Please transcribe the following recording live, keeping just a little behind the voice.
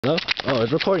Hello? Oh,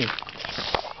 it's recording.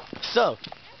 So,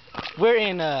 we're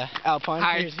in Alpine.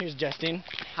 Hi. Here's Justin.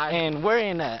 Hi. And we're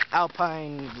in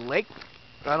Alpine Lake.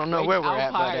 I don't know Lake where we're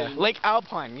Alpine. at, but Lake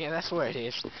Alpine. Yeah, that's where it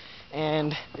is.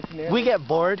 And we get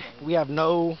bored. We have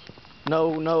no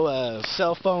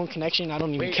cell phone connection. I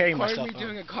don't even carry my cell phone.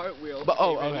 Doing a cartwheel. But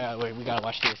wait, we gotta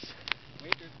watch this.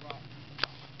 Wait, there's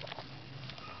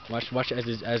rock. Watch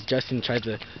as Justin tries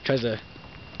to.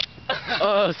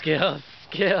 Oh, skills.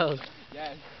 Yes.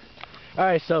 All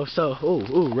right, so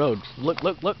ooh, road. Look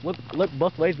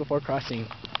both ways before crossing.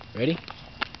 Ready?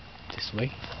 This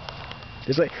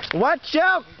way. Watch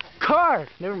out, car.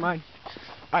 Never mind.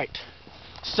 All right.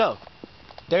 So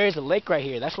there is a lake right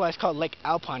here. That's why it's called Lake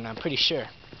Alpine. I'm pretty sure.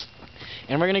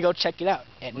 And we're gonna go check it out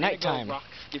at nighttime. Rock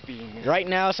skipping. Right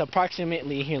now it's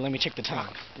approximately here. Let me check the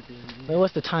time. Wait,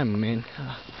 what's the time, man?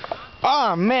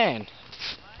 Oh man,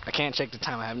 I can't check the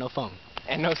time. I have no phone.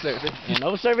 And no service. And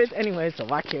no service anyway, so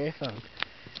why carry a phone?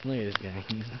 Look at this guy.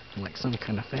 He's like some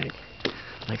kind of fag.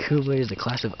 Like, who wears a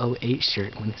class of 08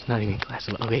 shirt when it's not even class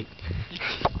of 08?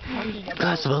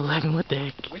 Class of 11, what the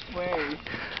heck? Which way?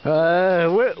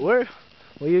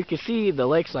 Well, you can see the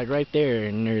lake's like right there,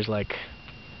 and there's like,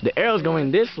 the arrow's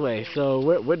going this way, so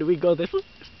where do we go? This way?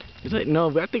 Is it? No,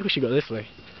 but I think we should go this way.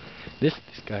 This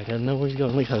guy doesn't know where he's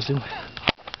going. Look how zoom.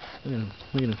 Look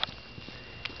at him.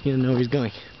 He doesn't know where he's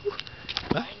going.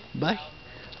 Bye.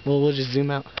 Well, we'll just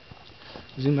zoom out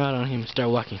on him and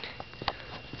start walking.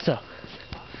 So,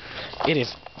 it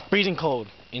is freezing cold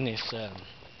in this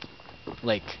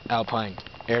Lake Alpine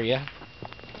area.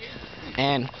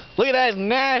 And look at that, it's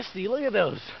nasty. Look at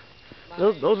those.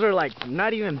 Those are like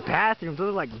not even bathrooms. Those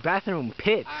are like bathroom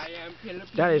pits. I am Filipino.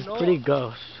 That is pretty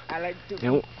gross. I like to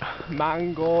put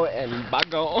mango and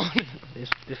bago on This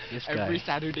guy. every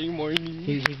Saturday morning.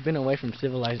 He's been away from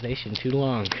civilization too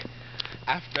long.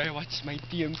 After I watch my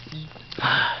TMC.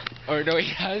 Or no,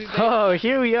 how's that? Oh,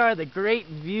 here we are, the great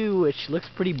view, which looks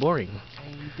pretty boring.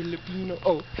 I'm Filipino.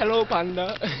 Oh, hello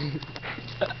panda.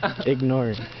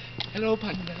 Ignore it. Hello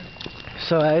panda.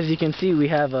 So as you can see, we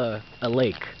have a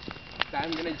lake.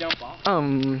 I'm gonna jump off.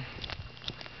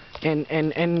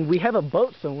 And we have a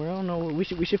boat somewhere. I don't know.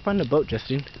 We should find a boat,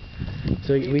 Justin.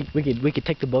 So we could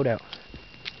take the boat out.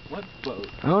 What boat?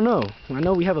 I don't know. I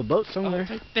know we have a boat somewhere.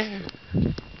 Oh, it's right there.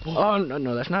 Oh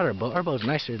no, that's not our boat. Our boat's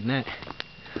nicer than that.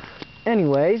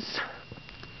 Anyways,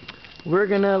 we're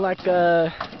gonna like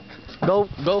go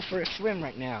for a swim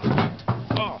right now.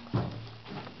 Oh.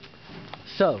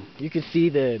 So you can see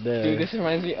the. Dude, this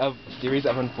reminds me of series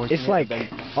of unfortunate. It's like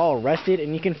all rusted,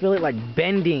 and you can feel it like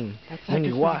bending when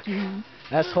you walk.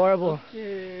 That's horrible.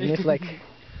 Okay. And it's like.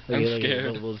 I'm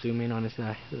scared. We'll zoom in on this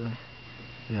guy.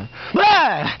 Yeah.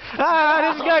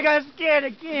 This guy got scared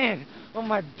again. Oh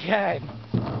my God.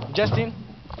 Justin,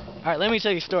 alright, let me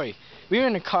tell you a story. We were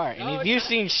in a car, and if you've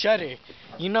seen Shudder,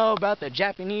 you know about the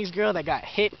Japanese girl that got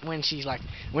hit when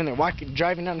they're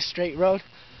driving down the straight road.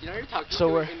 You know you're talking So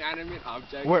to we're an inanimate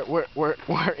object.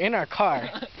 we're in our car,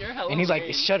 and he's like,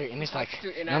 it's Shudder, and it's like,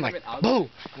 and I'm like, boo,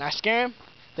 and I scare him.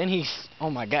 Then oh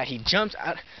my God, he jumped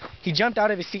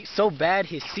out of his seat so bad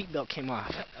his seatbelt came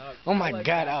off. Oh my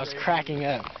God, I was cracking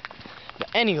up. But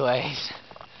anyways,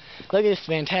 look at this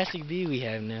fantastic view we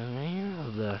have now,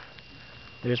 man.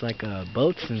 There's like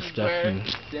boats and stuff, and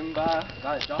Simba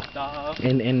got dropped off.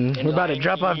 And we're about to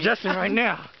drop off Justin right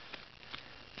now.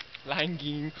 Lion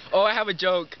King. Oh, I have a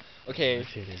joke. Okay.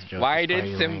 Why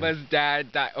did Simba's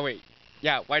dad die? Oh wait.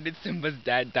 Yeah, why did Simba's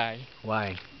dad die?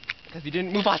 Why? Because he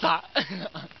didn't Mufasa.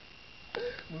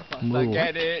 Mufasa,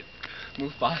 get it?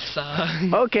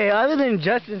 Mufasa. Okay, other than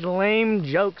Justin's lame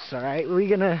jokes, alright, we're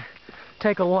gonna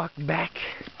take a walk back.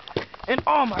 And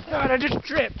oh my God, I just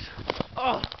tripped.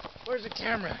 Oh, where's the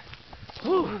camera?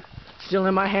 Whew. Still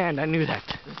in my hand, I knew that.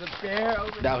 There's a bear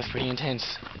over there. That was pretty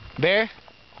intense. Bear?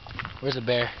 Where's the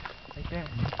bear? Right there.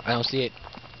 I don't see it.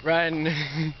 Run.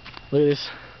 Look at this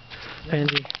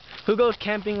pansy. Who goes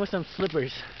camping with some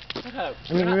slippers? Shut up.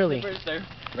 I mean, really. They're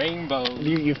rainbows.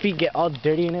 Your feet get all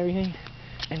dirty and everything.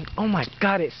 And oh my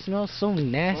God, it smells so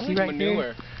nasty right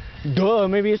manure. there. Duh,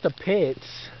 maybe it's the pits.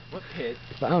 What pit?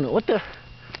 I don't know. What the?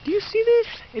 Do you see this?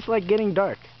 It's like getting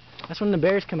dark. That's when the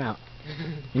bears come out.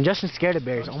 And Justin's scared of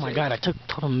bears. Oh my God, I told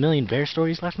him a million bear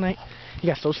stories last night. He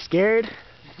got so scared.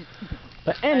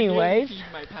 But anyways,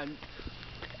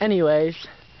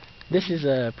 this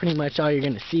is pretty much all you're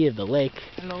gonna see of the lake.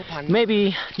 Hello,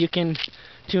 maybe you can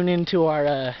tune into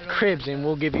our cribs, and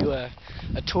we'll give you a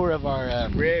tour of our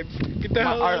cribs. Get the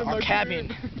hell out of our my cabin.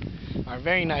 crib. Our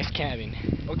very nice cabin.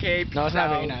 Okay. No, it's not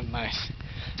very nice.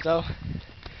 So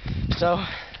I'm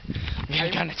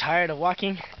getting kind of tired of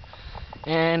walking,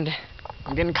 and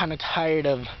I'm getting kind of tired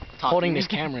of holding this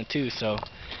camera too. So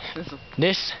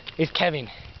this is Kevin,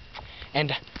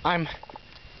 and I'm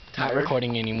not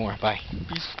recording anymore. Bye.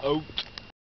 Peace out.